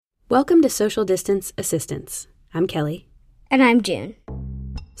Welcome to Social Distance Assistance. I'm Kelly. And I'm June.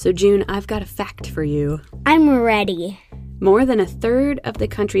 So June, I've got a fact for you. I'm ready. More than a third of the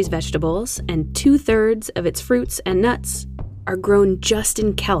country's vegetables and 2/3 of its fruits and nuts are grown just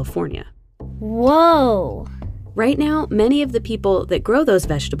in California. Whoa! Right now, many of the people that grow those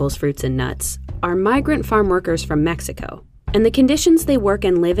vegetables, fruits, and nuts are migrant farm workers from Mexico. And the conditions they work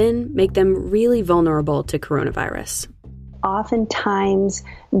and live in make them really vulnerable to coronavirus. Oftentimes,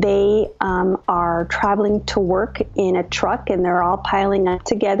 they are traveling to work in a truck and they're all piling up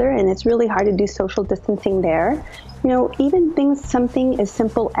together, and it's really hard to do social distancing there. You know, even something as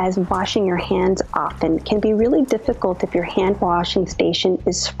simple as washing your hands often can be really difficult if your hand washing station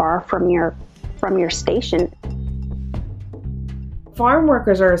is far from your station. Farm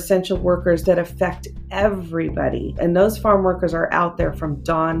workers are essential workers that affect everybody, and those farm workers are out there from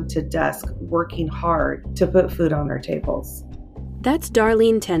dawn to dusk working hard to put food on our tables. That's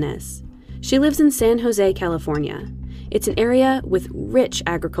Darlene Tenes. She lives in San Jose, California. It's an area with rich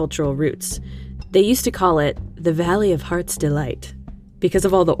agricultural roots. They used to call it the Valley of Heart's Delight because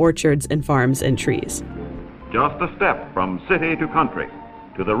of all the orchards and farms and trees. Just a step from city to country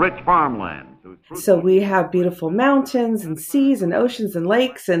to the rich farmlands. So we have beautiful mountains and seas and oceans and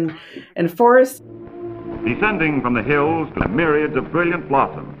lakes and forests. Descending from the hills to myriads of brilliant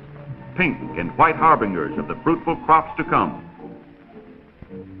blossoms, pink and white harbingers of the fruitful crops to come.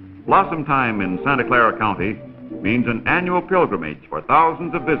 Blossom time in Santa Clara County means an annual pilgrimage for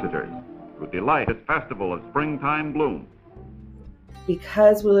thousands of visitors who delight its festival of springtime bloom.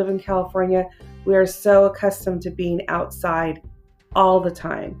 Because we live in California, we are so accustomed to being outside all the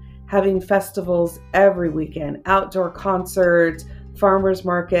time, having festivals every weekend, outdoor concerts, farmers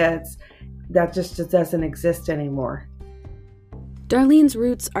markets. That just doesn't exist anymore. Darlene's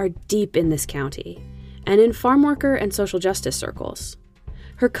roots are deep in this county and in farm worker and social justice circles.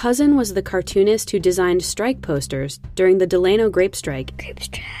 Her cousin was the cartoonist who designed strike posters during the Delano grape strike.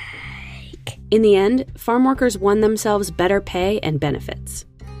 In the end, farm workers won themselves better pay and benefits.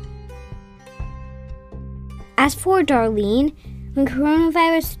 As for Darlene, when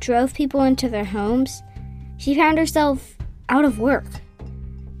coronavirus drove people into their homes, she found herself out of work.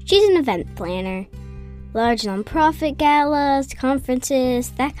 She's an event planner. Large nonprofit galas,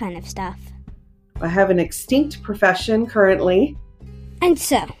 conferences, that kind of stuff. I have an extinct profession currently. And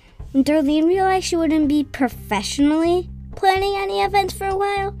so, when Darlene realized she wouldn't be professionally planning any events for a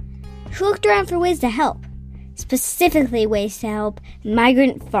while, she looked around for ways to help. Specifically ways to help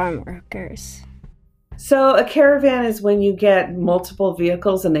migrant farm workers. So a caravan is when you get multiple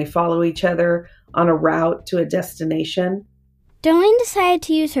vehicles and they follow each other on a route to a destination. Darlene decided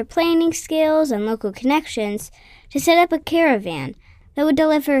to use her planning skills and local connections to set up a caravan that would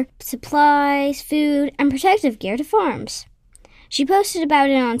deliver supplies, food, and protective gear to farms. She posted about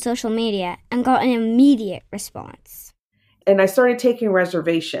it on social media and got an immediate response. And I started taking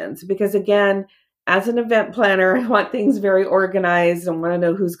reservations because, again, as an event planner, I want things very organized and want to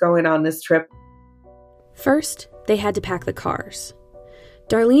know who's going on this trip. First, they had to pack the cars.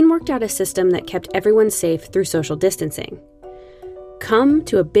 Darlene worked out a system that kept everyone safe through social distancing. Come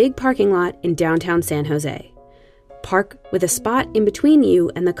to a big parking lot in downtown San Jose. Park with a spot in between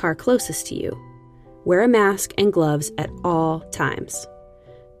you and the car closest to you. Wear a mask and gloves at all times.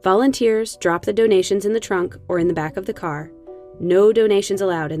 Volunteers drop the donations in the trunk or in the back of the car. No donations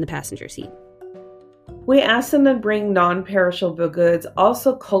allowed in the passenger seat. We asked them to bring non-perishable goods,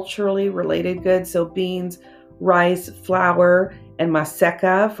 also culturally related goods, so beans, rice, flour, and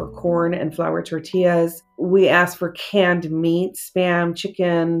maseca for corn and flour tortillas. We asked for canned meat, spam,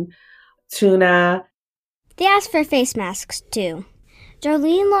 chicken, tuna. They asked for face masks, too.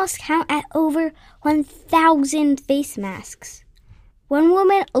 Darlene lost count at over 1,000 face masks. One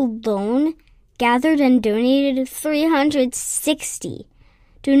woman alone gathered and donated 360.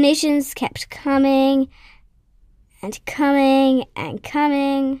 Donations kept coming and coming and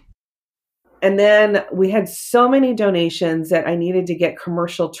coming. And then we had so many donations that I needed to get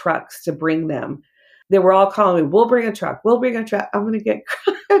commercial trucks to bring them. They were all calling me, we'll bring a truck, we'll bring a truck. I'm going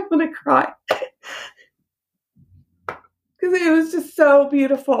to cry. Because it was just so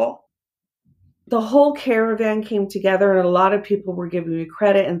beautiful. The whole caravan came together and a lot of people were giving me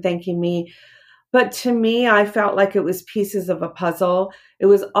credit and thanking me. But to me, I felt like it was pieces of a puzzle. It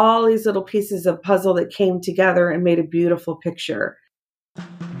was all these little pieces of puzzle that came together and made a beautiful picture.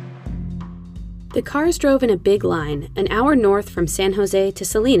 The cars drove in a big line an hour north from San Jose to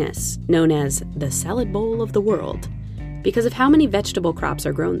Salinas, known as the salad bowl of the world, because of how many vegetable crops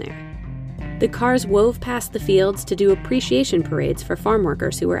are grown there. The cars wove past the fields to do appreciation parades for farm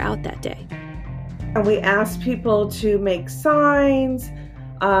workers who were out that day. And we asked people to make signs,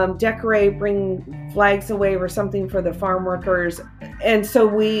 decorate, bring flags away or something for the farm workers. And so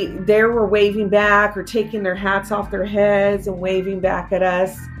they were waving back or taking their hats off their heads and waving back at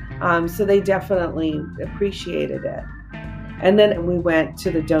us. So they definitely appreciated it. And then we went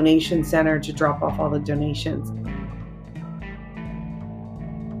to the donation center to drop off all the donations.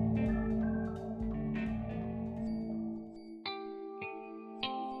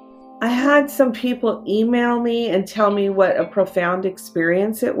 I had some people email me and tell me what a profound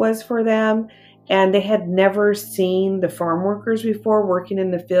experience it was for them. And they had never seen the farm workers before working in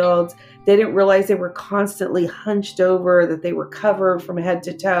the fields. They didn't realize they were constantly hunched over, that they were covered from head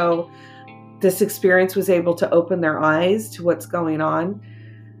to toe. This experience was able to open their eyes to what's going on.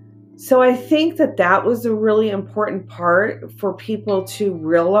 So I think that was a really important part for people to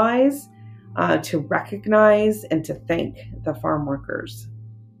realize, to recognize, and to thank the farm workers.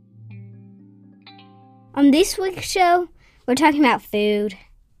 On this week's show, we're talking about food.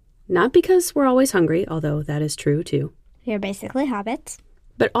 Not because we're always hungry, although that is true too. We are basically hobbits.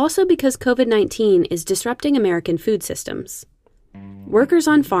 But also because COVID-19 is disrupting American food systems. Workers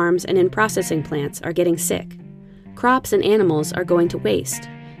on farms and in processing plants are getting sick. Crops and animals are going to waste.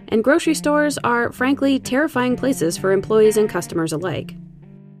 And grocery stores are, frankly, terrifying places for employees and customers alike.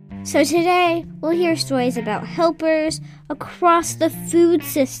 So today, we'll hear stories about helpers across the food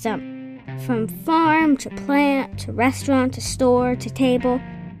system. From farm to plant to restaurant to store to table.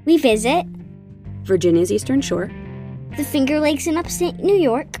 We visit Virginia's Eastern Shore, the Finger Lakes in upstate New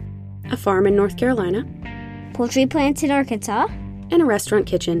York, a farm in North Carolina, poultry plants in Arkansas, and a restaurant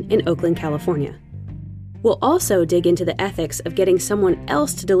kitchen in Oakland, California. We'll also dig into the ethics of getting someone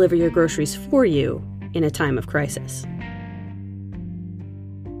else to deliver your groceries for you in a time of crisis.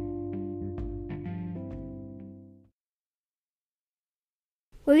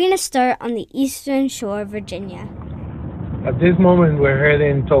 We're going to start on the Eastern Shore of Virginia. At this moment, we're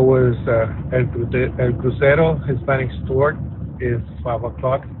heading towards El Crucero Hispanic Store. It's 5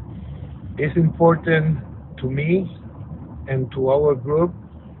 o'clock. It's important to me and to our group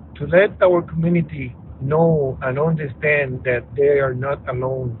to let our community know and understand that they are not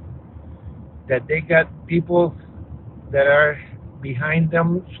alone, that they got people that are behind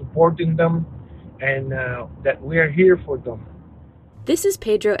them, supporting them, and that we are here for them. This is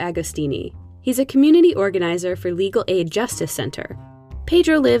Pedro Agostini. He's a community organizer for Legal Aid Justice Center.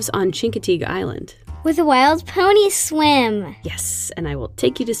 Pedro lives on Chincoteague Island. With a wild pony swim. Yes, and I will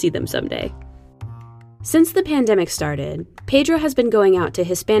take you to see them someday. Since the pandemic started, Pedro has been going out to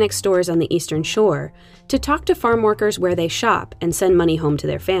Hispanic stores on the Eastern Shore to talk to farm workers where they shop and send money home to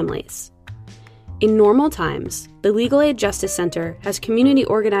their families. In normal times, the Legal Aid Justice Center has community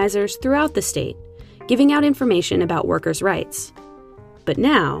organizers throughout the state, giving out information about workers' rights. But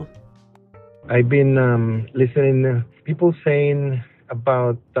now, I've been listening to people saying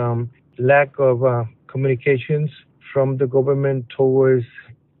about lack of communications from the government towards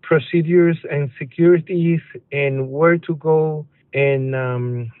procedures and securities and where to go and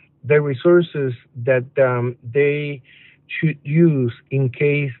the resources that they should use in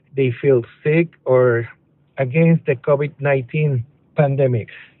case they feel sick or against the COVID-19 pandemic.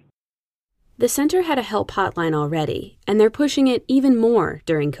 The center had a help hotline already, and they're pushing it even more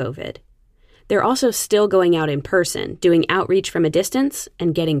during COVID. They're also still going out in person, doing outreach from a distance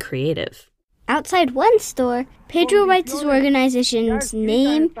and getting creative. Outside one store, Pedro writes his organization's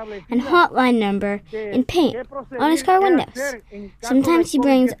name and hotline number in paint on his car windows. Sometimes he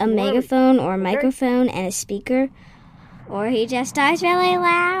brings a megaphone or a microphone and a speaker, or he just talks really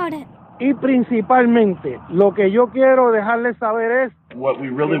loud. Y principalmente, lo que yo quiero dejarles saber es what we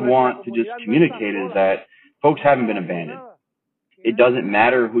really want to just communicate is that folks haven't been abandoned. It doesn't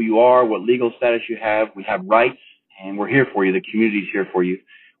matter who you are, what legal status you have. We have rights, and we're here for you. The community's here for you.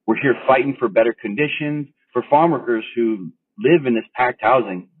 We're here fighting for better conditions for farm workers who live in this packed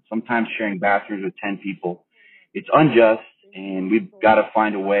housing, sometimes sharing bathrooms with 10 people. It's unjust, and we've got to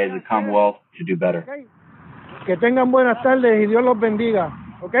find a way as a Commonwealth to do better. Que tengan buenas tardes y Dios los bendiga.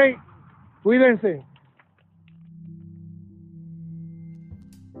 Okay? Cuídense.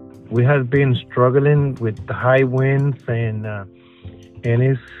 We have been struggling with the high winds and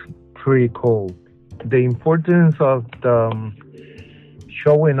it's pretty cold. The importance of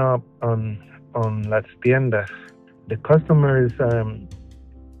showing up on las tiendas. The customers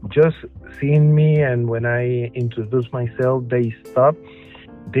just seeing me, and when I introduce myself, they stop.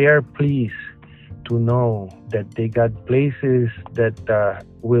 They are pleased to know that they got places that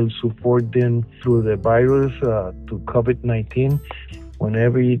will support them through the virus, to COVID-19. When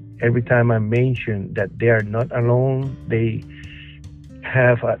every time I mention that they are not alone, they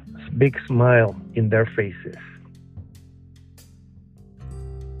have a big smile in their faces.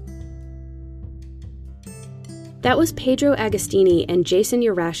 That was Pedro Agostini and Jason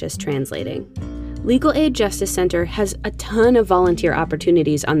Urashis translating. Legal Aid Justice Center has a ton of volunteer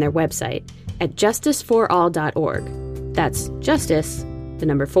opportunities on their website at justiceforall.org. That's justice, the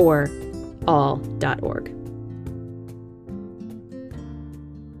number 4, all.org.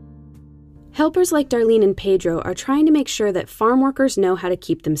 Helpers like Darlene and Pedro are trying to make sure that farm workers know how to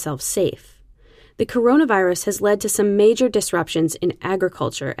keep themselves safe. The coronavirus has led to some major disruptions in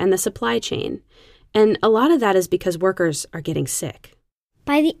agriculture and the supply chain, and a lot of that is because workers are getting sick.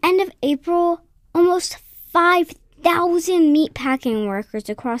 By the end of April, almost 5,000 meatpacking workers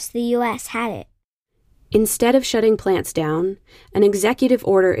across the U.S. had it. Instead of shutting plants down, an executive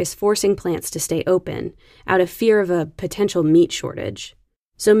order is forcing plants to stay open out of fear of a potential meat shortage.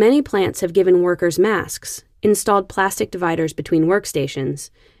 So many plants have given workers masks, installed plastic dividers between workstations,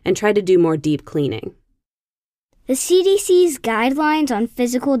 and tried to do more deep cleaning. The CDC's guidelines on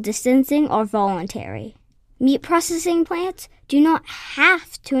physical distancing are voluntary. Meat processing plants do not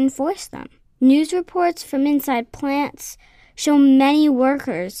have to enforce them. News reports from inside plants show many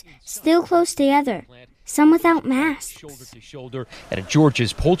workers still close together, some without masks. Shoulder to shoulder at a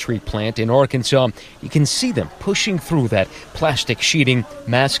George's poultry plant in Arkansas, you can see them pushing through that plastic sheeting,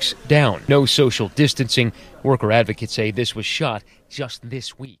 masks down. No social distancing. Worker advocates say this was shot just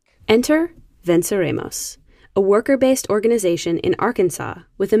this week. Enter Venceremos, a worker-based organization in Arkansas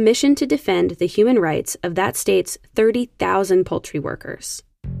with a mission to defend the human rights of that state's 30,000 poultry workers.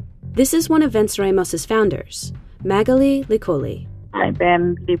 This is one of Venceremos' founders, Magali Licoli. I've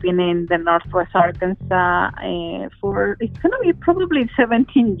been living in the Northwest Arkansas for, it's going to be probably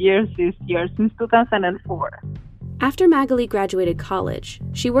 17 years this year, since 2004. After Magali graduated college,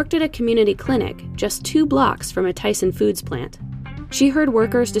 she worked at a community clinic just 2 blocks from a Tyson Foods plant. She heard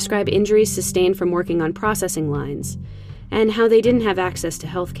workers describe injuries sustained from working on processing lines and how they didn't have access to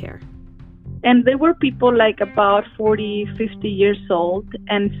health care. And there were people like about 40, 50 years old.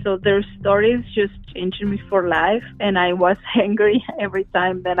 And so their stories just changed me for life. And I was angry every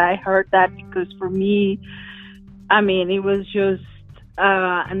time that I heard that, because for me, I mean, it was just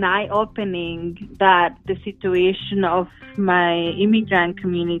an eye-opening that the situation of my immigrant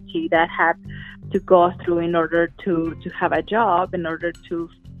community that had to go through in order to have a job, in order to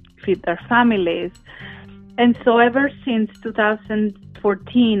feed their families. And so ever since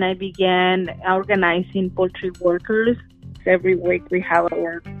 2014, I began organizing poultry workers. Every week we have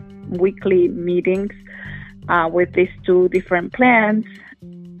our weekly meetings with these 2 different plants.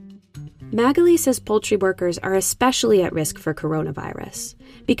 Magali says poultry workers are especially at risk for coronavirus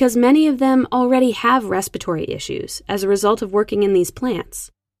because many of them already have respiratory issues as a result of working in these plants.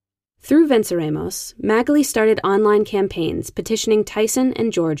 Through Venceremos, Magali started online campaigns petitioning Tyson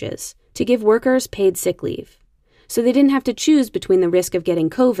and George's to give workers paid sick leave, so they didn't have to choose between the risk of getting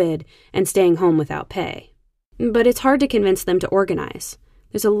COVID and staying home without pay. But it's hard to convince them to organize.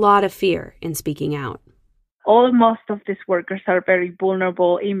 There's a lot of fear in speaking out. Most of these workers are very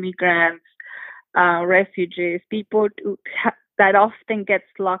vulnerable, immigrants, refugees, people that often get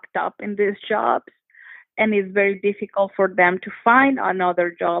locked up in these jobs. And it's very difficult for them to find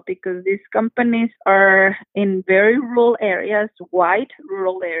another job because these companies are in very rural areas, white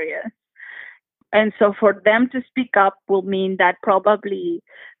rural areas. And so for them to speak up will mean that probably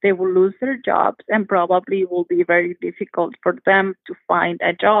they will lose their jobs, and probably will be very difficult for them to find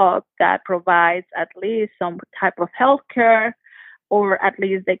a job that provides at least some type of health care, or at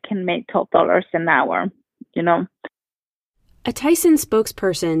least they can make $12 an hour, you know. A Tyson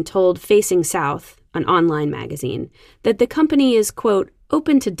spokesperson told Facing South, an online magazine, that the company is, quote,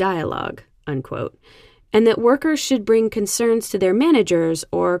 open to dialogue, unquote, and that workers should bring concerns to their managers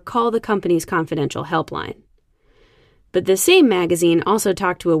or call the company's confidential helpline. But the same magazine also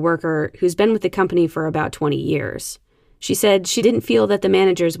talked to a worker who's been with the company for about 20 years. She said she didn't feel that the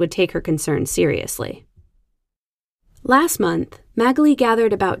managers would take her concerns seriously. Last month, Magali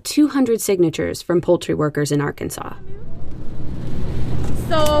gathered about 200 signatures from poultry workers in Arkansas.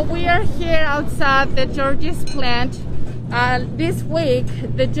 So we are here outside the George's plant. This week,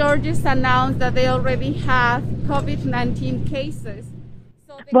 the George's announced that they already have COVID-19 cases.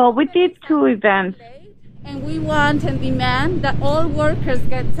 Well, we did 2 events. And we want and demand that all workers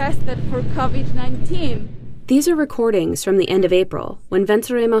get tested for COVID-19. These are recordings from the end of April, when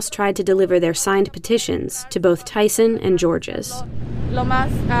Venceremos tried to deliver their signed petitions to both Tyson and George's. Lo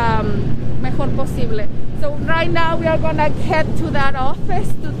más mejor posible. So right now we are going to head to that office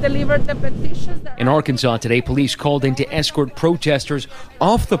to deliver the petitions. In Arkansas today, police called in to escort protesters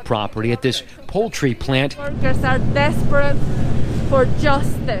off the property at this poultry plant. Workers are desperate for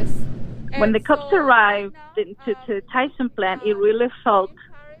justice. When the cops arrived to Tyson plant, it really felt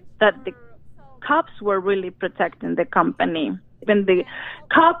that cops were really protecting the company. When the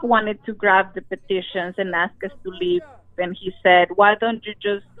cop wanted to grab the petitions and ask us to leave, and he said, why don't you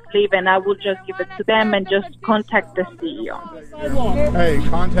just leave and I will just give it to them and just contact the CEO. Hey,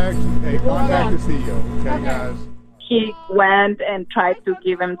 contact the CEO. Okay, guys. He went and tried to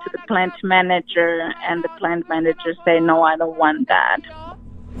give him to the plant manager, and the plant manager said, no, I don't want that.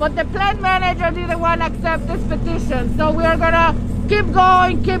 But the plant manager didn't want to accept this petition, so we're going to keep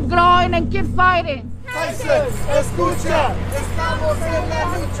going, keep growing, and keep fighting. I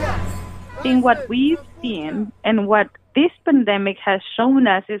think what we've seen and what this pandemic has shown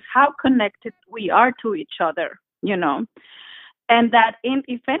us is how connected we are to each other, you know, and that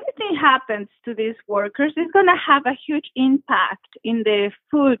if anything happens to these workers, it's going to have a huge impact in the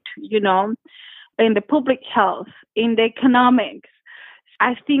food, you know, in the public health, in the economics.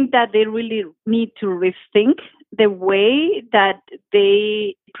 I think that they really need to rethink the way that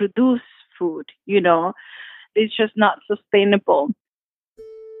they produce food, you know. It's just not sustainable.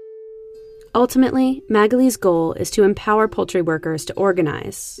 Ultimately, Magali's goal is to empower poultry workers to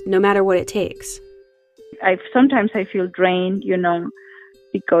organize, no matter what it takes. Sometimes I feel drained, you know,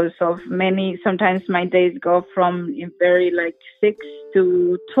 because of sometimes my days go from very 6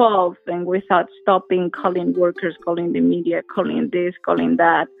 to 12 and without stopping, calling workers, calling the media, calling this, calling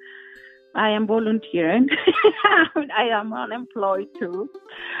that. I am volunteering. I am unemployed too.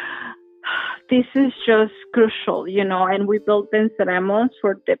 This is just crucial, you know, and we built Venceremos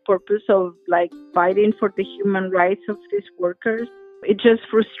for the purpose of fighting for the human rights of these workers. It's just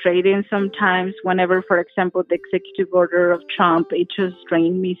frustrating sometimes whenever, for example, the executive order of Trump, it just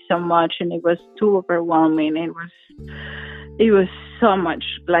drained me so much and it was too overwhelming. It was so much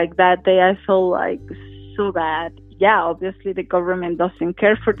like that day. I felt so bad. Yeah, obviously the government doesn't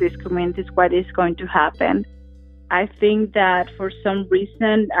care for these communities. What is going to happen? I think that for some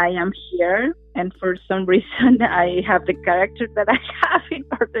reason I am here, and for some reason I have the character that I have in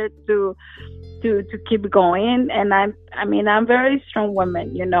order to keep going. And I'm a very strong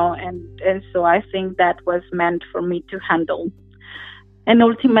woman, you know, and so I think that was meant for me to handle. And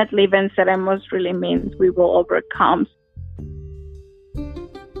ultimately, Venceremos really means we will overcome.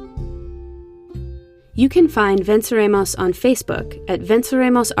 You can find Venceremos on Facebook at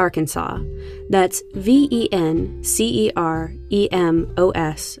Venceremos Arkansas. That's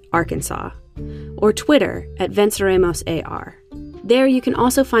VENCEREMOS Arkansas. Or Twitter at VenceremosAR. There you can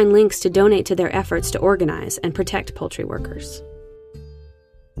also find links to donate to their efforts to organize and protect poultry workers.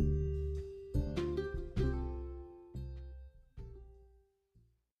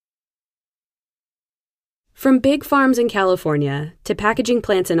 From big farms in California to packaging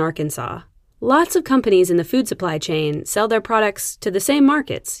plants in Arkansas, lots of companies in the food supply chain sell their products to the same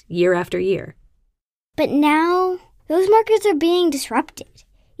markets year after year. But now, those markets are being disrupted,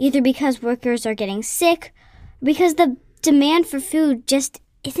 either because workers are getting sick, or because the demand for food just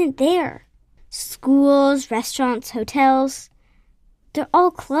isn't there. Schools, restaurants, hotels, they're all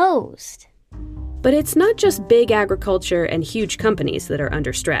closed. But it's not just big agriculture and huge companies that are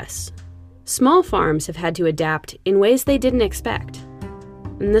under stress. Small farms have had to adapt in ways they didn't expect.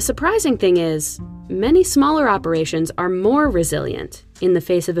 And the surprising thing is, many smaller operations are more resilient in the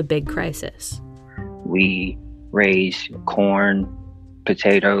face of a big crisis. We raise corn,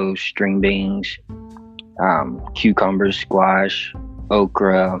 potatoes, string beans, cucumbers, squash,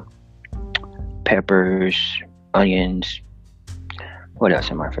 okra, peppers, onions. What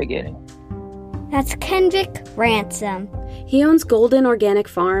else am I forgetting? That's Kendrick Ransom. He owns Golden Organic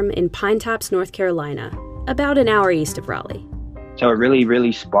Farm in Pine Tops, North Carolina, about an hour east of Raleigh. So it really,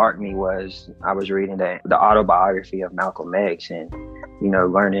 really sparked me was I was reading the autobiography of Malcolm X and, you know,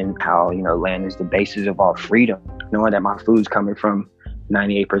 learning how, you know, land is the basis of all freedom. Knowing that my food's coming from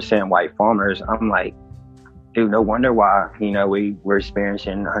 98% white farmers, I'm like, dude, no wonder why, you know, we're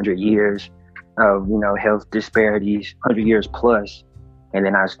experiencing 100 years of, you know, health disparities, 100 years plus. And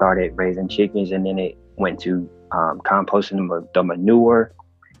then I started raising chickens, and then it went to composting the manure.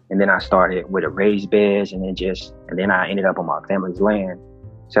 And then I started with a raised beds, and then I ended up on my family's land.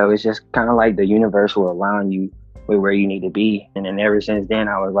 So it's just kind of like the universe will align you with where you need to be. And then ever since then,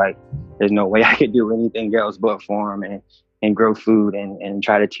 I was like, there's no way I could do anything else but farm and grow food and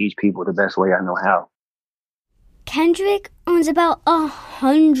try to teach people the best way I know how. Kendrick owns about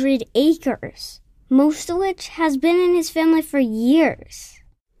 100 acres, most of which has been in his family for years.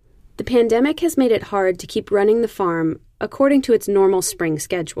 The pandemic has made it hard to keep running the farm according to its normal spring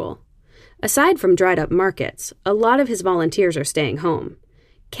schedule. Aside from dried up markets, a lot of his volunteers are staying home.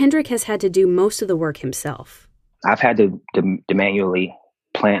 Kendrick has had to do most of the work himself. I've had to manually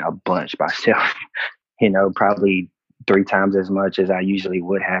plant a bunch myself, you know, probably 3 times as much as I usually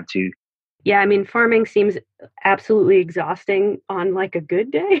would have to. Yeah, I mean, farming seems absolutely exhausting on like a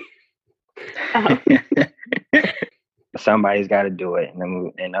good day. Somebody's got to do it.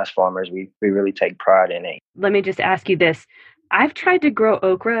 And us farmers, we really take pride in it. Let me just ask you this. I've tried to grow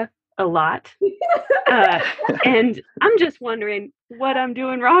okra a lot. And I'm just wondering what I'm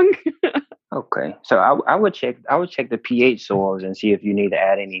doing wrong. Okay. So I would check the pH soils and see if you need to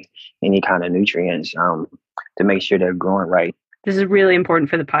add any kind of nutrients to make sure they're growing right. This is really important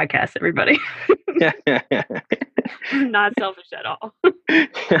for the podcast, everybody. I'm not selfish at all.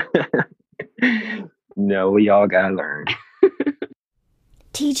 No, we all gotta learn.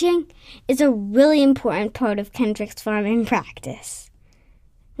 Teaching is a really important part of Kendrick's farming practice.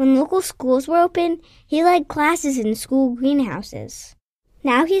 When local schools were open, he led classes in school greenhouses.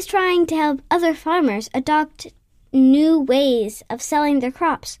 Now he's trying to help other farmers adopt new ways of selling their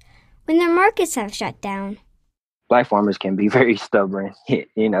crops when their markets have shut down. Black farmers can be very stubborn.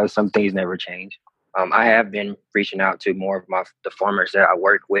 You know, some things never change. I have been reaching out to more of the farmers that I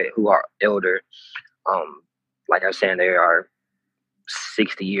work with who are elder. Like I was saying, they are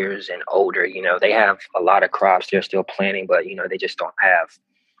 60 years and older. You know, they have a lot of crops they're still planting, but, you know, they just don't have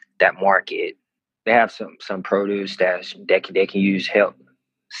that market. They have some produce that they can use help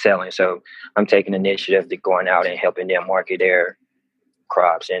selling. So I'm taking initiative to going out and helping them market their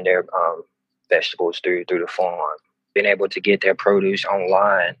crops and their vegetables through the farm, being able to get their produce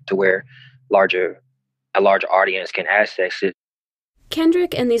online to where a larger audience can access it.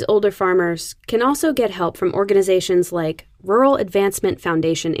 Kendrick and these older farmers can also get help from organizations like Rural Advancement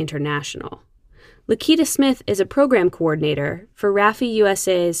Foundation International. Lakita Smith is a program coordinator for RAFI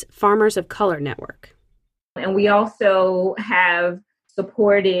USA's Farmers of Color Network. And we also have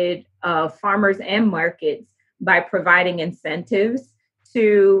supported farmers and markets by providing incentives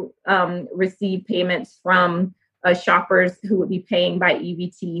to receive payments from shoppers who would be paying by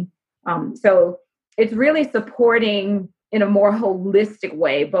EBT. So it's really supporting in a more holistic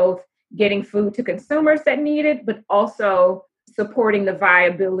way, both getting food to consumers that need it, but also supporting the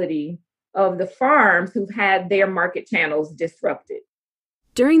viability of the farms who've had their market channels disrupted.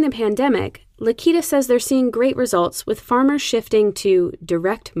 During the pandemic, Lakita says they're seeing great results with farmers shifting to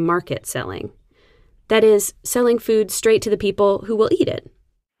direct market selling. That is, selling food straight to the people who will eat it.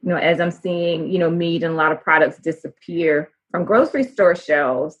 You know, as I'm seeing, meat and a lot of products disappear from grocery store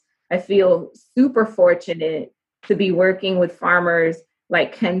shelves, I feel super fortunate to be working with farmers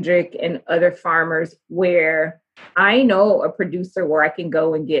like Kendrick and other farmers where I know a producer where I can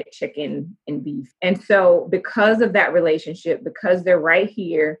go and get chicken and beef. And so because of that relationship, because they're right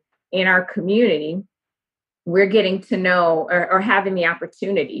here in our community, we're getting to know or having the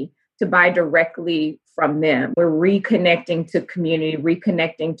opportunity to buy directly from them. We're reconnecting to community,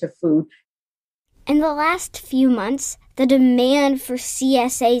 reconnecting to food. In the last few months, the demand for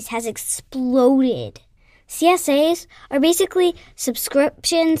CSAs has exploded. CSAs are basically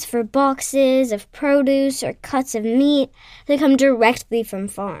subscriptions for boxes of produce or cuts of meat that come directly from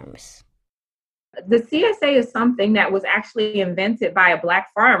farms. The CSA is something that was actually invented by a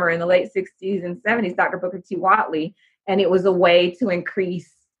Black farmer in the late 60s and 70s, Dr. Booker T. Watley, and it was a way to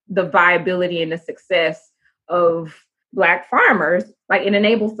increase the viability and the success of Black farmers. Like, it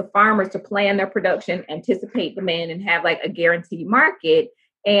enables the farmers to plan their production, anticipate demand, and have like a guaranteed market.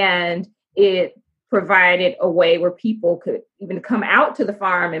 And it provided a way where people could even come out to the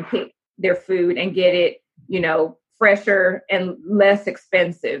farm and pick their food and get it, fresher and less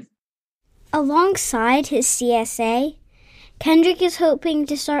expensive. Alongside his CSA, Kendrick is hoping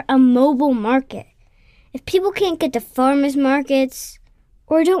to start a mobile market. If people can't get to farmers markets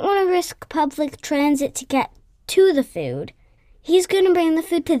or don't want to risk public transit to get to the food, he's going to bring the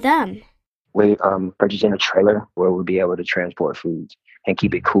food to them. We're purchasing a trailer where we'll be able to transport foods and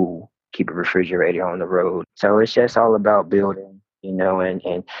keep it cool, keep it refrigerated on the road. So it's just all about building,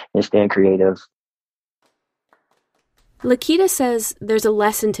 and staying creative. Lakita says there's a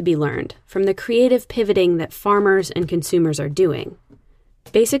lesson to be learned from the creative pivoting that farmers and consumers are doing.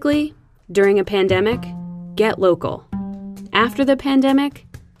 Basically, during a pandemic, get local. After the pandemic,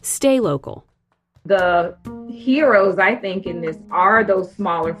 stay local. The heroes, I think, in this are those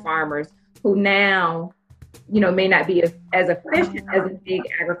smaller farmers who now, may not be as efficient as a big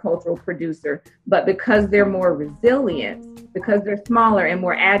agricultural producer, but because they're more resilient, because they're smaller and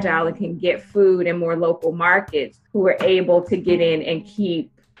more agile and can get food in more local markets, who are able to get in and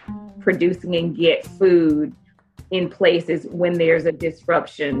keep producing and get food in places when there's a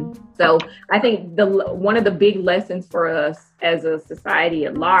disruption. So I think one of the big lessons for us as a society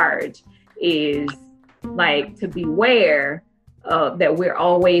at large is to beware that we're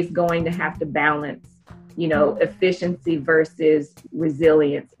always going to have to balance efficiency versus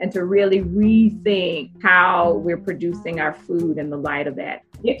resilience, and to really rethink how we're producing our food in the light of that.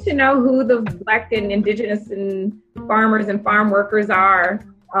 Get to know who the Black and Indigenous and farmers and farm workers are.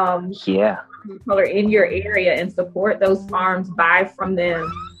 Color in your area, and support those farms, buy from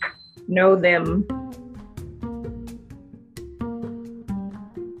them, know them.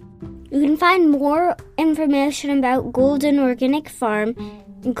 You can find more information about Golden Organic Farm,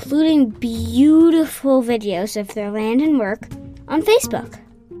 including beautiful videos of their land and work, on Facebook.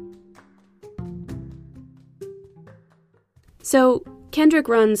 So, Kendrick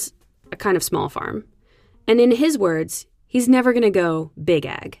runs a kind of small farm. And in his words, he's never going to go big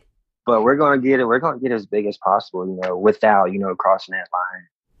ag. But we're going to get it. We're going to get as big as possible, without, crossing that line.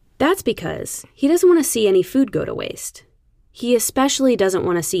 That's because he doesn't want to see any food go to waste. He especially doesn't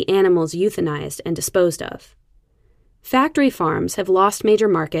want to see animals euthanized and disposed of. Factory farms have lost major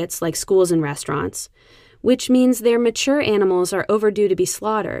markets like schools and restaurants, which means their mature animals are overdue to be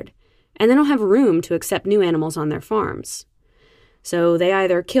slaughtered, and they don't have room to accept new animals on their farms. So they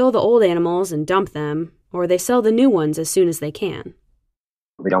either kill the old animals and dump them, or they sell the new ones as soon as they can.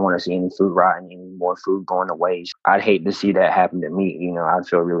 We don't want to see any food rotting, any more food going to waste. I'd hate to see that happen to me. I'd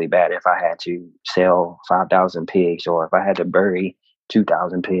feel really bad if I had to sell 5,000 pigs or if I had to bury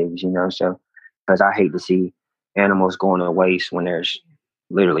 2,000 pigs, so because I hate to see animals going to waste when there's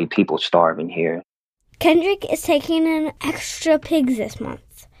literally people starving here. Kendrick is taking in extra pigs this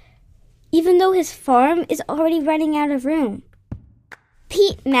month, even though his farm is already running out of room.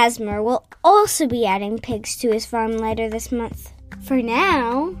 Pete Mesmer will also be adding pigs to his farm later this month. For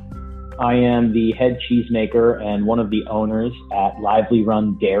now, I am the head cheesemaker and one of the owners at Lively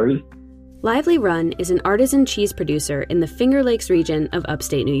Run Dairy. Lively Run is an artisan cheese producer in the Finger Lakes region of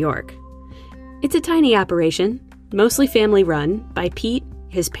upstate New York. It's a tiny operation, mostly family-run, by Pete,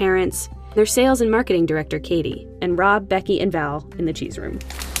 his parents, their sales and marketing director, Katie, and Rob, Becky, and Val in the cheese room.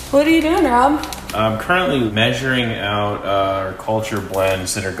 What are you doing, Rob? I'm currently measuring out our culture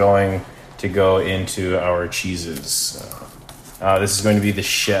blends that are going to go into our cheeses. This is going to be the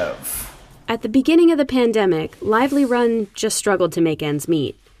Chev. At the beginning of the pandemic, Lively Run just struggled to make ends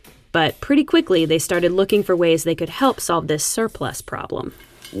meet. But pretty quickly, they started looking for ways they could help solve this surplus problem.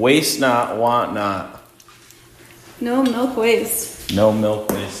 Waste not, want not. No milk waste. No milk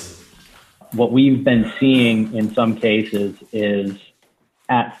waste. What we've been seeing in some cases is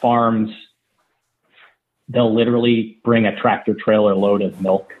at farms, they'll literally bring a tractor trailer load of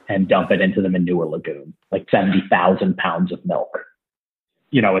milk and dump it into the manure lagoon, like 70,000 pounds of milk.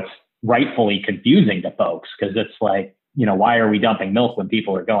 It's rightfully confusing to folks because it's like, why are we dumping milk when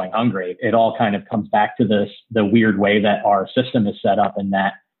people are going hungry? It all kind of comes back to the weird way that our system is set up, in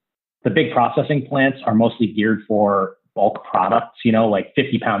that the big processing plants are mostly geared for bulk products, like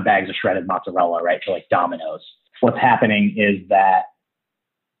 50-pound bags of shredded mozzarella, right? So like Domino's. What's happening is that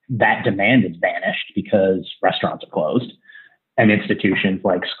demand has vanished because restaurants are closed and institutions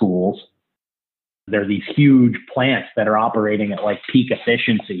like schools. There are these huge plants that are operating at like peak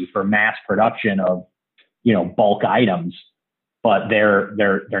efficiency for mass production of, bulk items, but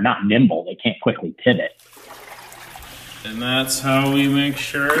they're not nimble. They can't quickly pivot. And that's how we make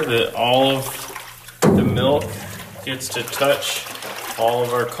sure that all of the milk gets to touch all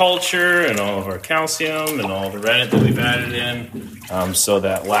of our culture and all of our calcium and all the rennet that we've added in, so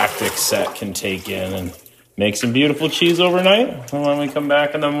that lactic set can take in and make some beautiful cheese overnight. And when we come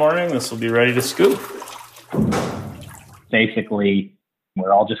back in the morning, this will be ready to scoop. Basically,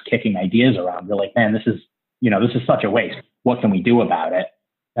 we're all just kicking ideas around. We're like, man, this is such a waste. What can we do about it?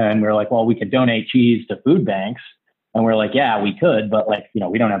 And we're like, well, we could donate cheese to food banks. And we're like, yeah, we could, but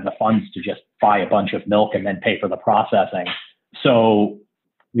we don't have the funds to just buy a bunch of milk and then pay for the processing. So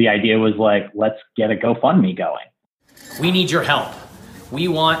the idea was like, let's get a GoFundMe going. We need your help. We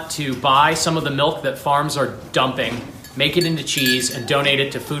want to buy some of the milk that farms are dumping, make it into cheese, and donate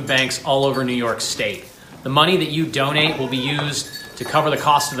it to food banks all over New York State. The money that you donate will be used to cover the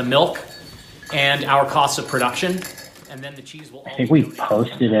cost of the milk and our costs of production. And then the cheese will... I think we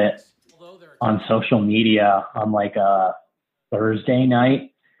posted it on social media on like a Thursday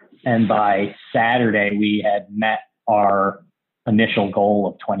night. And by Saturday, we had met our initial goal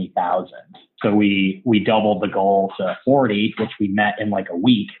of 20,000. So we doubled the goal to 40, which we met in like a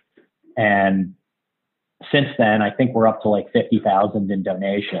week. And since then, I think we're up to like 50,000 in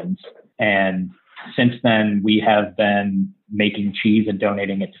donations. And since then, we have been making cheese and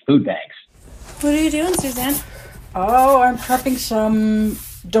donating it to food banks. What are you doing, Suzanne? Oh, I'm prepping some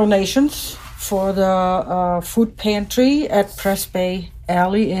donations for the food pantry at Press Bay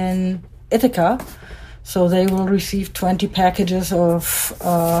Alley in Ithaca. So they will receive 20 packages of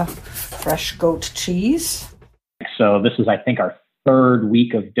fresh goat cheese. So this is, I think, our third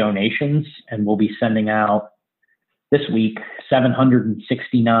week of donations, and we'll be sending out this week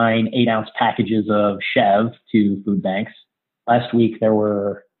 769 8-ounce packages of Chev to food banks. Last week there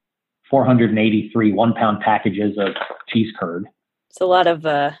were 483 1-pound packages of cheese curd. It's a lot of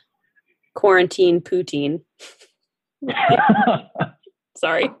quarantine poutine.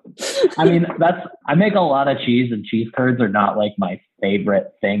 Sorry. I mean, I make a lot of cheese, and cheese curds are not like my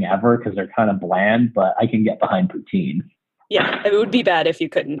favorite thing ever because they're kind of bland, but I can get behind poutine. Yeah, it would be bad if you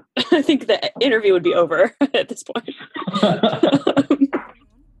couldn't. I think the interview would be over at this point. So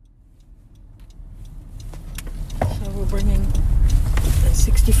we're bringing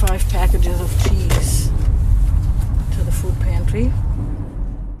 65 packages of cheese to the food pantry.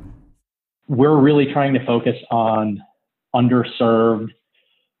 We're really trying to focus on underserved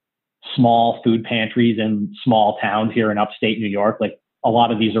small food pantries in small towns here in upstate New York. Like, a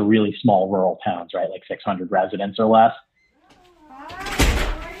lot of these are really small rural towns, right? Like 600 residents or less.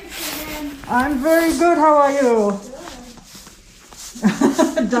 I'm very good. How are you?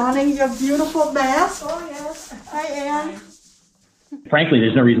 Donning your beautiful mask? Oh, yes. I am. Frankly,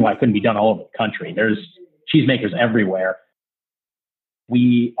 there's no reason why it couldn't be done all over the country. There's cheesemakers everywhere.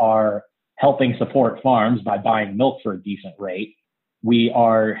 We are helping support farms by buying milk for a decent rate. We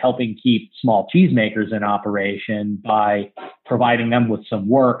are helping keep small cheesemakers in operation by providing them with some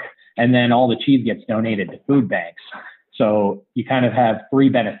work, and then all the cheese gets donated to food banks. So you kind of have three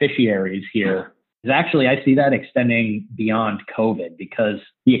beneficiaries here. Actually, I see that extending beyond COVID because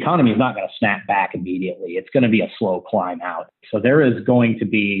the economy is not going to snap back immediately. It's going to be a slow climb out. So there is going to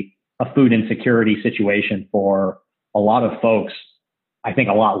be a food insecurity situation for a lot of folks, I think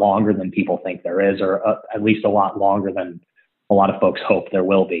a lot longer than people think there is, or at least a lot longer than a lot of folks hope there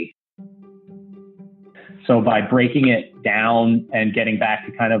will be. So by breaking it down and getting back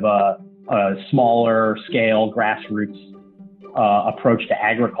to kind of a smaller scale grassroots approach to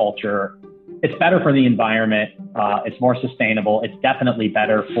agriculture, it's better for the environment. It's more sustainable. It's definitely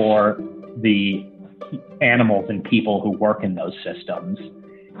better for the animals and people who work in those systems.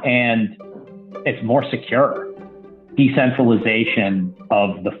 And it's more secure. Decentralization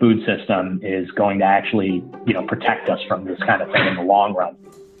of the food system is going to actually, protect us from this kind of thing in the long run.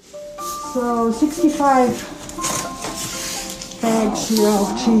 So 65 bags here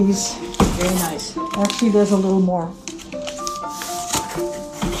of cheese. Very nice. Actually, there's a little more.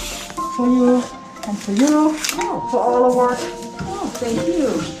 For you and for you, for all the work. Oh, thank you.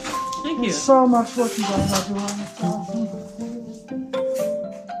 Thank you. So much work you guys are doing.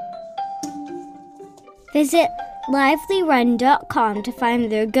 Visit livelyrun.com to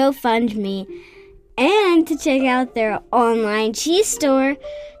find their GoFundMe and to check out their online cheese store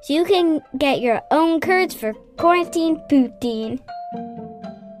so you can get your own curds for quarantine poutine.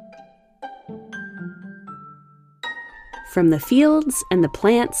 From the fields and the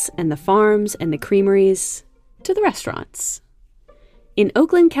plants and the farms and the creameries to the restaurants. In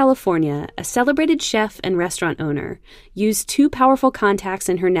Oakland, California, a celebrated chef and restaurant owner used two powerful contacts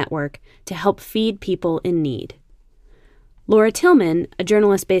in her network to help feed people in need. Laura Tillman, a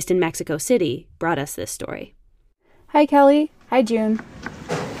journalist based in Mexico City, brought us this story. Hi, Kelly. Hi, June.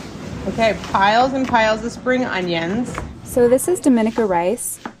 Okay, piles and piles of spring onions. So this is Dominica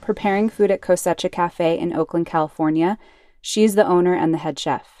Rice, preparing food at Cosecha Cafe in Oakland, California. She's the owner and the head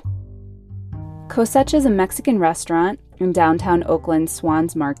chef. Cosecha is a Mexican restaurant in downtown Oakland's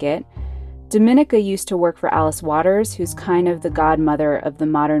Swans Market. Dominica used to work for Alice Waters, who's kind of the godmother of the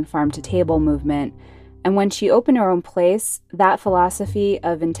modern farm-to-table movement. And when she opened her own place, that philosophy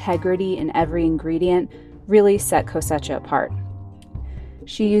of integrity in every ingredient really set Cosecha apart.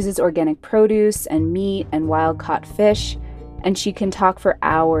 She uses organic produce and meat and wild-caught fish, and she can talk for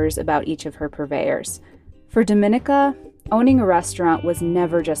hours about each of her purveyors. For Dominica, owning a restaurant was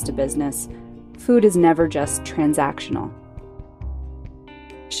never just a business. Food is never just transactional.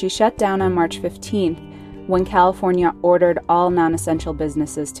 She shut down on March 15th when California ordered all non-essential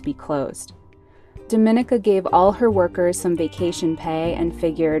businesses to be closed. Dominica gave all her workers some vacation pay and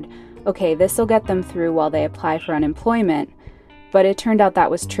figured, okay, this'll get them through while they apply for unemployment. But it turned out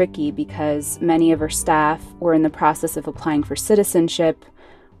that was tricky because many of her staff were in the process of applying for citizenship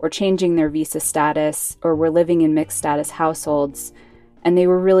or changing their visa status or were living in mixed status households, and they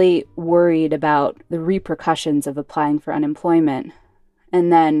were really worried about the repercussions of applying for unemployment.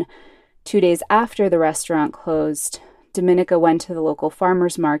 And then 2 days after the restaurant closed, Dominica went to the local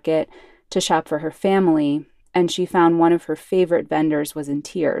farmers market to shop for her family, and she found one of her favorite vendors was in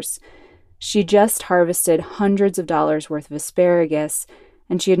tears. She just harvested hundreds of dollars worth of asparagus,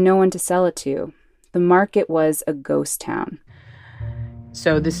 and she had no one to sell it to. the market was a ghost town.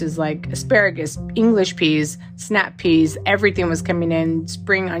 So this is like asparagus, English peas, snap peas, everything was coming in,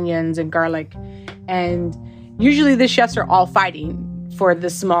 spring onions and garlic. And usually the chefs are all fighting for the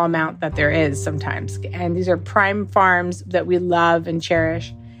small amount that there is sometimes. And these are prime farms that we love and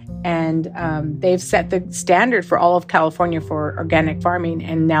cherish. And they've set the standard for all of California for organic farming.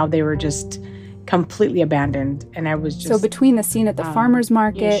 And now they were just completely abandoned. And I was just... So between the scene at the farmer's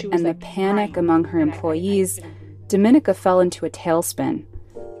market and the panic among her employees, Dominica fell into a tailspin.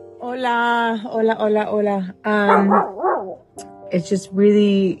 Hola, hola, hola, hola. It's just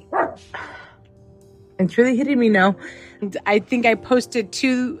really... It's really hitting me now. I think I posted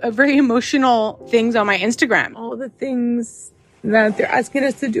two very emotional things on my Instagram. All the things that they're asking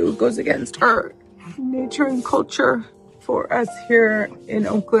us to do goes against our nature and culture for us here in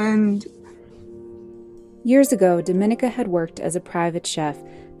Oakland. Years ago, Dominica had worked as a private chef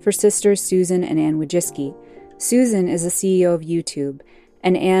for sisters Susan and Ann Wojcicki. Susan is the CEO of YouTube,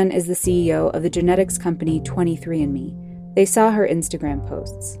 and Ann is the CEO of the genetics company 23andMe. They saw her Instagram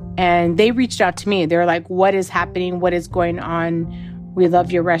posts. And they reached out to me. They're like, what is happening? What is going on? We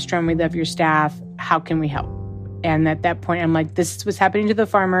love your restaurant. We love your staff. How can we help? And at that point, I'm like, this is what's happening to the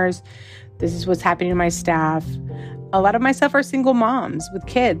farmers. This is what's happening to my staff. A lot of my staff are single moms with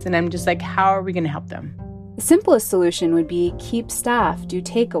kids. And I'm just like, how are we going to help them? The simplest solution would be keep staff, do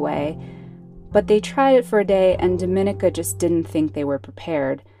takeaway. But they tried it for a day, and Dominica just didn't think they were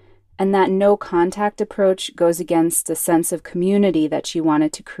prepared. And that no-contact approach goes against the sense of community that she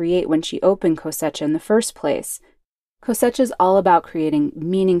wanted to create when she opened Cosecha in the first place. Cosecha is all about creating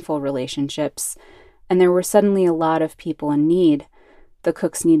meaningful relationships, and there were suddenly a lot of people in need. The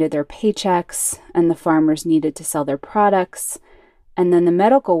cooks needed their paychecks, and the farmers needed to sell their products, and then the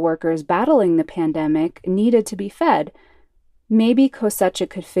medical workers battling the pandemic needed to be fed. Maybe Cosecha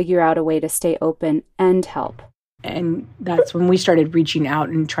could figure out a way to stay open and help. And that's when we started reaching out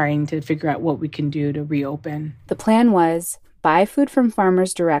and trying to figure out what we can do to reopen. The plan was buy food from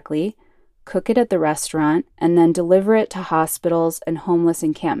farmers directly, cook it at the restaurant, and then deliver it to hospitals and homeless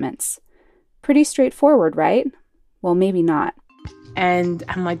encampments. Pretty straightforward, right? Well, maybe not. And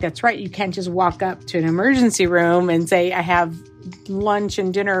I'm like, that's right. You can't just walk up to an emergency room and say, I have lunch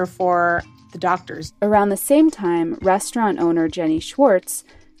and dinner for the doctors. Around the same time, restaurant owner Jenny Schwartz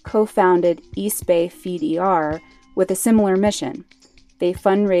co-founded East Bay Feed ER with a similar mission. They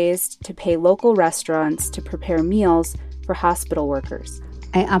fundraised to pay local restaurants to prepare meals for hospital workers.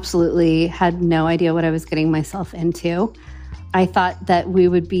 I absolutely had no idea what I was getting myself into. I thought that we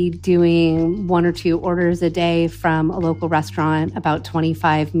would be doing 1 or 2 orders a day from a local restaurant, about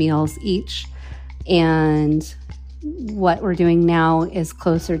 25 meals each. And what we're doing now is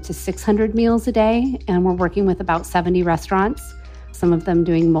closer to 600 meals a day, and we're working with about 70 restaurants, some of them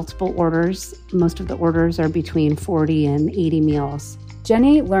doing multiple orders. Most of the orders are between 40 and 80 meals.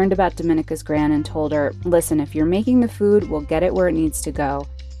 Jenny learned about Dominica's grant and told her, listen, if you're making the food, we'll get it where it needs to go.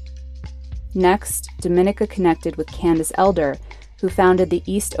 Next, Dominica connected with Candace Elder, who founded the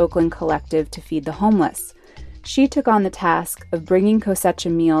East Oakland Collective to feed the homeless. She took on the task of bringing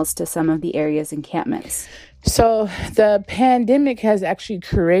Cosecha meals to some of the area's encampments. So the pandemic has actually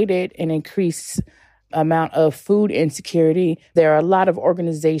created an increased amount of food insecurity. There are a lot of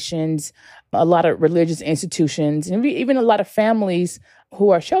organizations, a lot of religious institutions, and even a lot of families who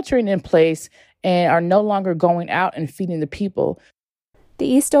are sheltering in place and are no longer going out and feeding the people. The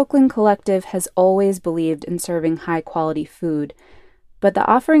East Oakland Collective has always believed in serving high-quality food, but the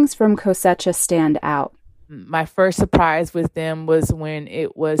offerings from Cosecha stand out. My first surprise with them was when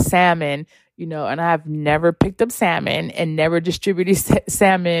it was salmon, and I've never picked up salmon and never distributed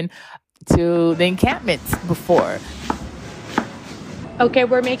salmon to the encampments before. Okay,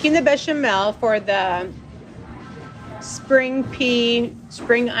 we're making the bechamel for the spring pea,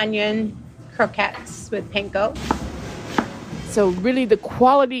 spring onion croquettes with panko. So really the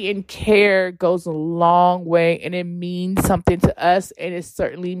quality and care goes a long way, and it means something to us, and it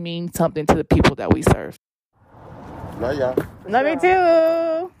certainly means something to the people that we serve. Love ya. Love you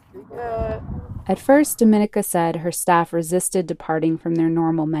too. At first, Dominica said her staff resisted departing from their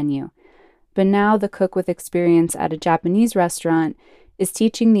normal menu. But now the cook with experience at a Japanese restaurant is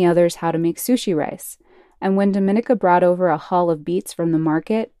teaching the others how to make sushi rice. And when Dominica brought over a haul of beets from the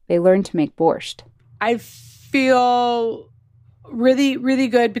market, they learned to make borscht. I feel really, really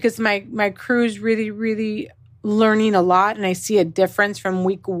good because my crew's really, really learning a lot, and I see a difference from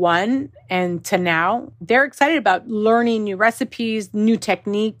week 1 and to now. They're excited about learning new recipes, new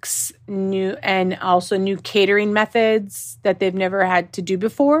techniques, and also new catering methods that they've never had to do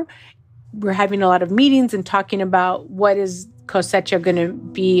before. We're having a lot of meetings and talking about what is Cosecha going to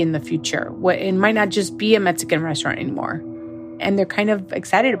be in the future? It might not just be a Mexican restaurant anymore. And they're kind of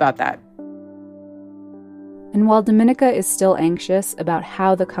excited about that. And while Dominica is still anxious about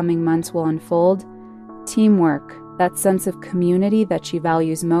how the coming months will unfold, teamwork, that sense of community that she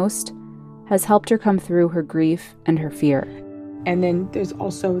values most, has helped her come through her grief and her fear. And then there's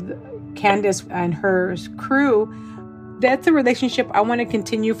also Candace and her crew. That's a relationship I want to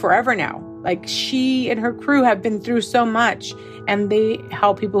continue forever now. Like, she and her crew have been through so much, and they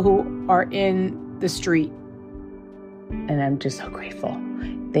help people who are in the street. And I'm just so grateful.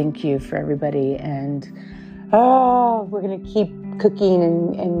 Thank you for everybody. And we're going to keep cooking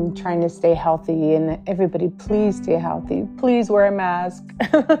and trying to stay healthy. And everybody, please stay healthy. Please wear a mask.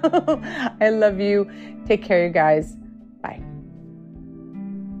 I love you. Take care, you guys. Bye.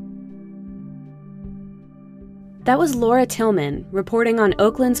 That was Laura Tillman reporting on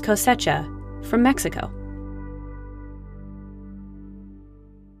Oakland's Cosecha from Mexico.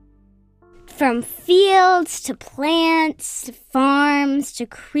 From fields to plants to farms to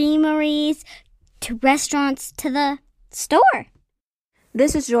creameries to restaurants to the store.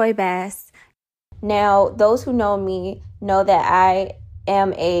 This is Joy Bass. Now, those who know me know that I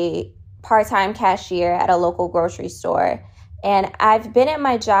am a part-time cashier at a local grocery store. And I've been at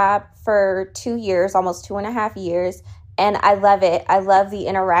my job for 2 years, almost 2.5 years, and I love it. I love the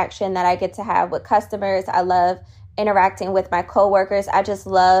interaction that I get to have with customers. I love interacting with my coworkers. I just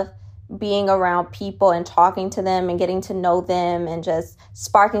love being around people and talking to them and getting to know them and just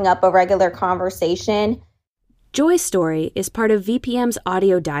sparking up a regular conversation. Joy's story is part of VPM's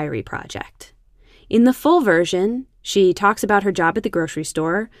audio diary project. In the full version, she talks about her job at the grocery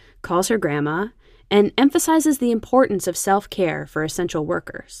store, calls her grandma, and emphasizes the importance of self-care for essential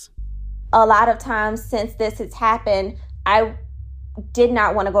workers. A lot of times since this has happened, I did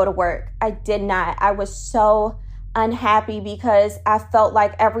not want to go to work. I did not. I was so unhappy because I felt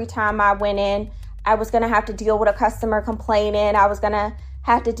like every time I went in, I was going to have to deal with a customer complaining. I was going to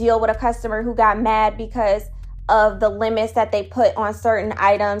have to deal with a customer who got mad because of the limits that they put on certain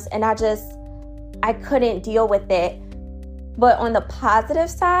items. And I couldn't deal with it. But on the positive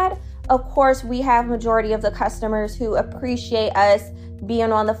side, of course, we have majority of the customers who appreciate us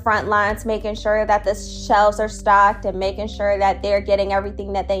being on the front lines, making sure that the shelves are stocked and making sure that they're getting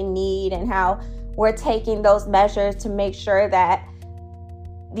everything that they need, and how we're taking those measures to make sure that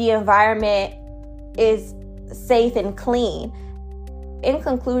the environment is safe and clean. In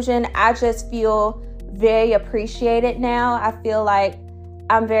conclusion, I just feel very appreciated now. I feel like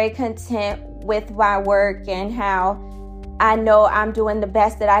I'm very content with my work and how I know I'm doing the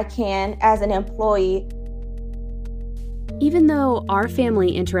best that I can as an employee. Even though our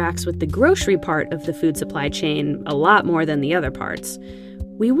family interacts with the grocery part of the food supply chain a lot more than the other parts,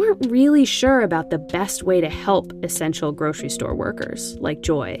 we weren't really sure about the best way to help essential grocery store workers like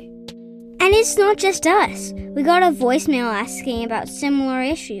Joy. And it's not just us. We got a voicemail asking about similar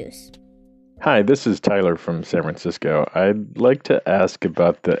issues. Hi, this is Tyler from San Francisco. I'd like to ask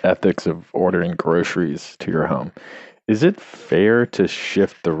about the ethics of ordering groceries to your home. Is it fair to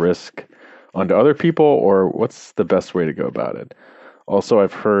shift the risk onto other people, or what's the best way to go about it? Also,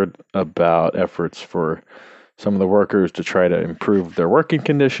 I've heard about efforts for some of the workers to try to improve their working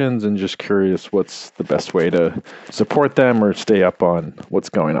conditions, and just curious what's the best way to support them or stay up on what's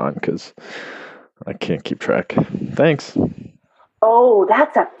going on, because I can't keep track. Thanks. Oh,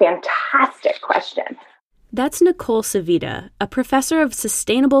 that's a fantastic question. That's Nicole Savita, a professor of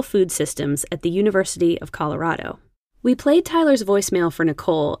sustainable food systems at the University of Colorado. We played Tyler's voicemail for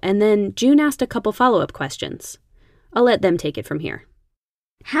Nicole, and then June asked a couple follow-up questions. I'll let them take it from here.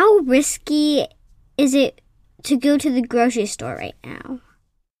 How risky is it to go to the grocery store right now?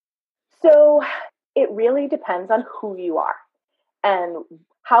 So it really depends on who you are and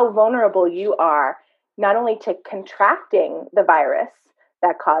how vulnerable you are, not only to contracting the virus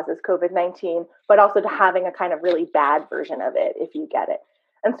that causes COVID-19, but also to having a kind of really bad version of it if you get it.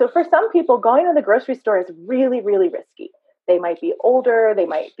 And so for some people, going to the grocery store is really, really risky. They might be older, they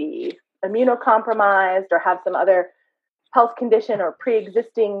might be immunocompromised or have some other health condition or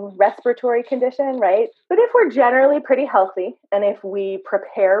pre-existing respiratory condition, right? But if we're generally pretty healthy and if we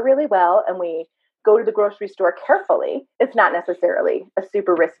prepare really well and we go to the grocery store carefully, it's not necessarily a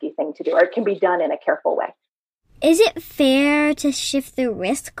super risky thing to do, or it can be done in a careful way. Is it fair to shift the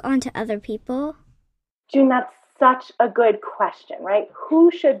risk onto other people? June, that's such a good question, right? Who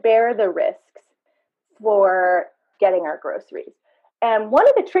should bear the risks for getting our groceries? And one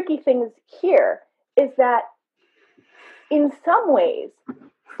of the tricky things here is that in some ways,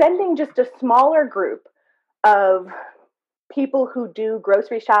 sending just a smaller group of people who do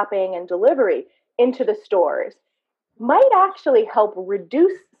grocery shopping and delivery into the stores might actually help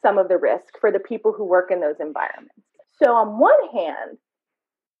reduce some of the risk for the people who work in those environments. So on one hand,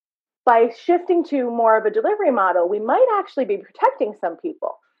 by shifting to more of a delivery model, we might actually be protecting some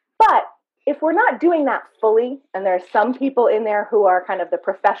people. But if we're not doing that fully, and there are some people in there who are kind of the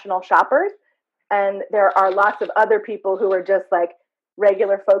professional shoppers, and there are lots of other people who are just like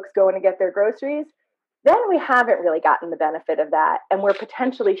regular folks going to get their groceries, then we haven't really gotten the benefit of that. And we're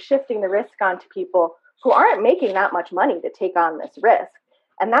potentially shifting the risk onto people who aren't making that much money to take on this risk.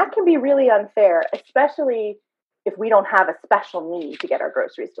 And that can be really unfair, especially if we don't have a special need to get our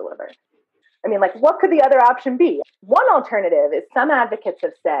groceries delivered. I mean, like, what could the other option be? One alternative is some advocates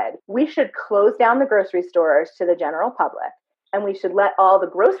have said we should close down the grocery stores to the general public, and we should let all the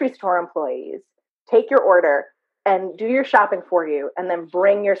grocery store employees take your order and do your shopping for you, and then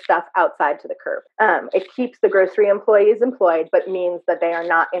bring your stuff outside to the curb. It keeps the grocery employees employed, but means that they are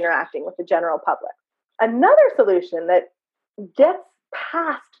not interacting with the general public. Another solution that gets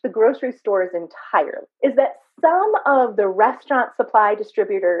past the grocery stores entirely is that some of the restaurant supply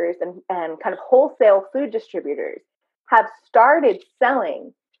distributors and kind of wholesale food distributors have started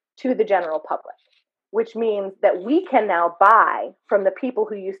selling to the general public, which means that we can now buy from the people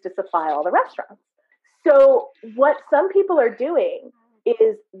who used to supply all the restaurants. So what some people are doing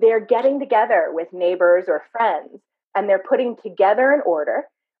is they're getting together with neighbors or friends, and they're putting together an order.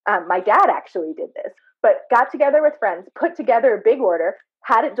 My dad actually did this, but got together with friends, put together a big order,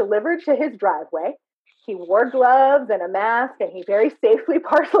 had it delivered to his driveway. He wore gloves and a mask, and he very safely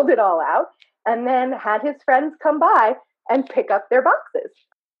parceled it all out, and then had his friends come by and pick up their boxes.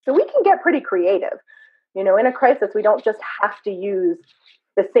 So we can get pretty creative. You know, in a crisis, we don't just have to use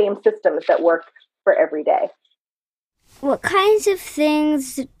the same systems that work for every day. What kinds of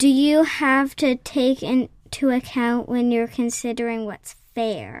things do you have to take into account when you're considering what's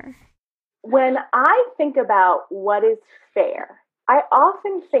fair? When I think about what is fair, I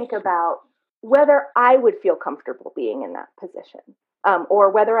often think about whether I would feel comfortable being in that position,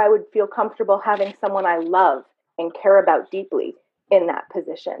 or whether I would feel comfortable having someone I love and care about deeply in that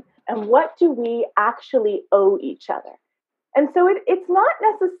position. And what do we actually owe each other? And so it's not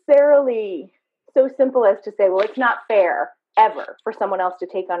necessarily so simple as to say, well, it's not fair ever for someone else to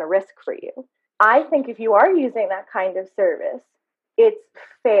take on a risk for you. I think if you are using that kind of service, it's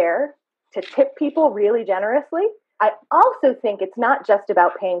fair to tip people really generously. I also think it's not just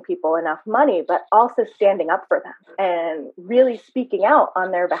about paying people enough money, but also standing up for them and really speaking out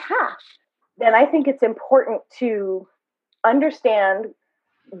on their behalf. Then I think it's important to understand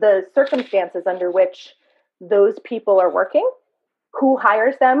the circumstances under which those people are working, who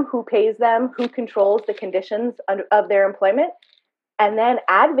hires them, who pays them, who controls the conditions of their employment, and then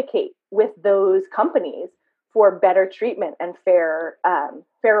advocate with those companies for better treatment and fairer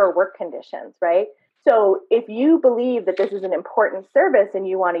work conditions, right? So if you believe that this is an important service and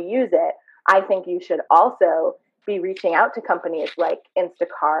you want to use it, I think you should also be reaching out to companies like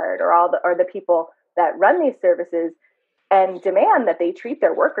Instacart or the people that run these services and demand that they treat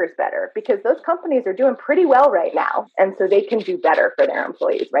their workers better, because those companies are doing pretty well right now. And so they can do better for their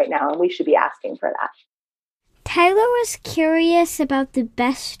employees right now. And we should be asking for that. Tyler was curious about the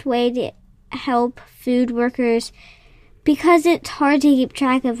best way to help food workers because it's hard to keep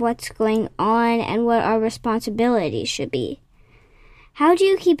track of what's going on and what our responsibilities should be. How do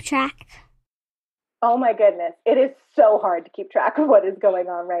you keep track? Oh my goodness, it is so hard to keep track of what is going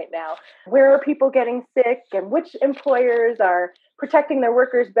on right now. Where are people getting sick and which employers are protecting their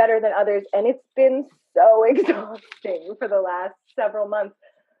workers better than others? And it's been so exhausting for the last several months.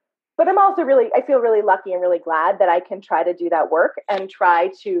 But I'm also I feel really lucky and really glad that I can try to do that work and try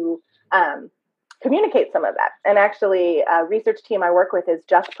to communicate some of that. And actually, a research team I work with has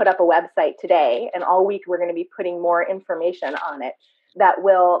just put up a website today, and all week we're going to be putting more information on it that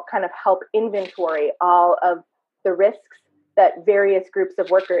will kind of help inventory all of the risks that various groups of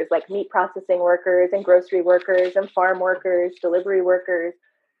workers, like meat processing workers and grocery workers and farm workers, delivery workers,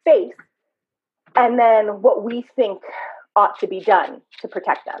 face, and then what we think ought to be done to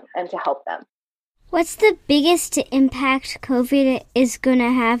protect them and to help them. What's the biggest impact COVID is going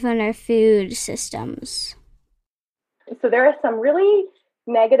to have on our food systems? So there are some really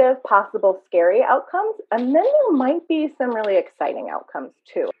negative, possible scary outcomes, and then there might be some really exciting outcomes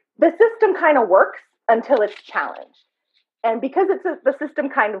too. The system kind of works until it's challenged. And because the system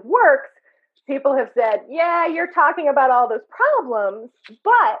kind of works, people have said, yeah, you're talking about all those problems,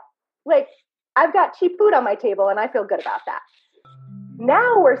 but like, I've got cheap food on my table and I feel good about that.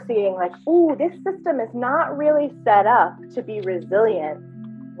 Now we're seeing like, ooh, this system is not really set up to be resilient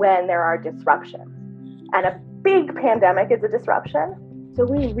when there are disruptions. And a big pandemic is a disruption. So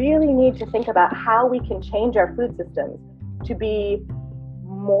we really need to think about how we can change our food systems to be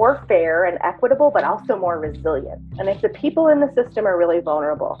more fair and equitable, but also more resilient. And if the people in the system are really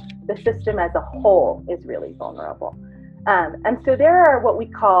vulnerable, the system as a whole is really vulnerable. And so there are what we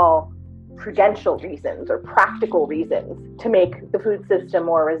call prudential reasons or practical reasons to make the food system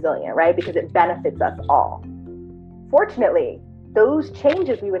more resilient, right? Because it benefits us all. Fortunately, those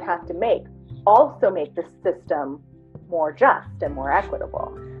changes we would have to make also make the system more just and more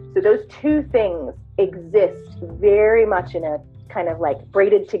equitable. So those two things exist very much in a kind of like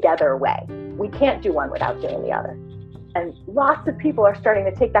braided together way. We can't do one without doing the other. And lots of people are starting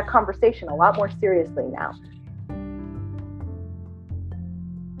to take that conversation a lot more seriously now.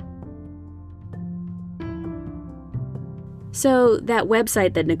 So that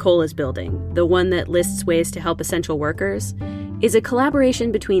website that Nicole is building, the one that lists ways to help essential workers, is a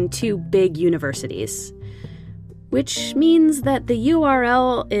collaboration between two big universities, which means that the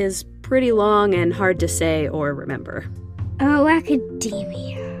URL is pretty long and hard to say or remember. Oh,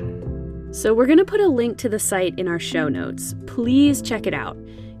 academia. So we're going to put a link to the site in our show notes. Please check it out.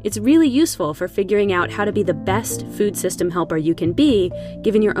 It's really useful for figuring out how to be the best food system helper you can be,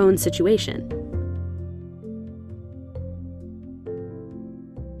 given your own situation.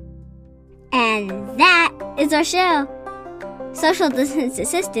 And that is our show. Social Distance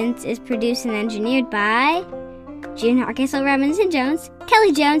Assistance is produced and engineered by June Hardcastle Robinson Jones,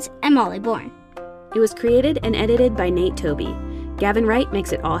 Kelly Jones, and Molly Bourne. It was created and edited by Nate Toby. Gavin Wright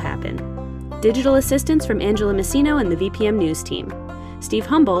makes it all happen. Digital assistance from Angela Messino and the VPM News team. Steve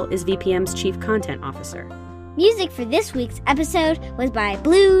Humble is VPM's Chief Content Officer. Music for this week's episode was by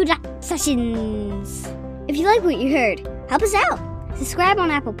Blue Dot Sessions. If you like what you heard, help us out. Subscribe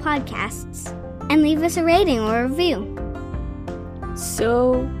on Apple Podcasts and leave us a rating or a review.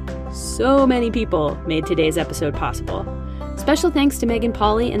 So many people made today's episode possible. Special thanks to Megan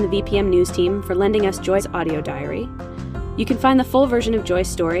Pauley and the VPM News team for lending us Joy's audio diary. You can find the full version of Joy's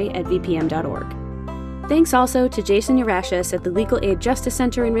story at vpm.org. Thanks also to Jason Urashis at the Legal Aid Justice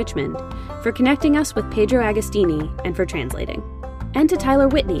Center in Richmond for connecting us with Pedro Agostini and for translating. And to Tyler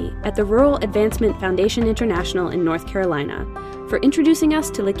Whitney at the Rural Advancement Foundation International in North Carolina for introducing us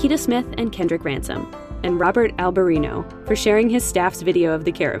to Lakita Smith and Kendrick Ransom, and Robert Alberino for sharing his staff's video of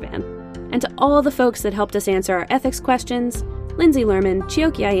the caravan. And to all the folks that helped us answer our ethics questions, Lindsay Lerman,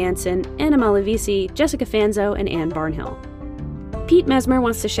 Chiokia Jansen, Anna Malavisi, Jessica Fanzo, and Ann Barnhill. Pete Mesmer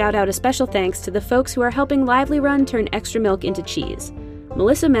wants to shout out a special thanks to the folks who are helping Lively Run turn extra milk into cheese.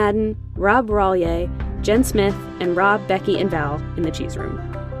 Melissa Madden, Rob Rallier, Jen Smith, and Rob, Becky, and Val in the cheese room.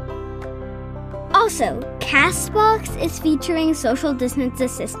 Also, CastBox is featuring Social Distance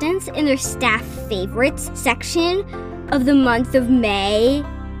Assistance in their Staff Favorites section of the month of May.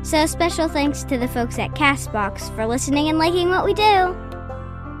 So special thanks to the folks at CastBox for listening and liking what we do.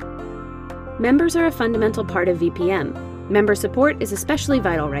 Members are a fundamental part of VPM. Member support is especially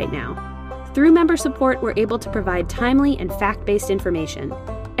vital right now. Through member support, we're able to provide timely and fact-based information,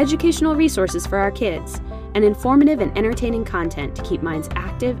 educational resources for our kids, and informative and entertaining content to keep minds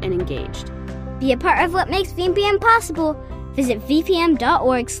active and engaged. Be a part of what makes VPM possible. Visit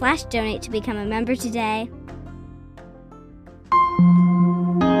vpm.org/donate to become a member today.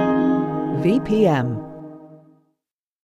 VPM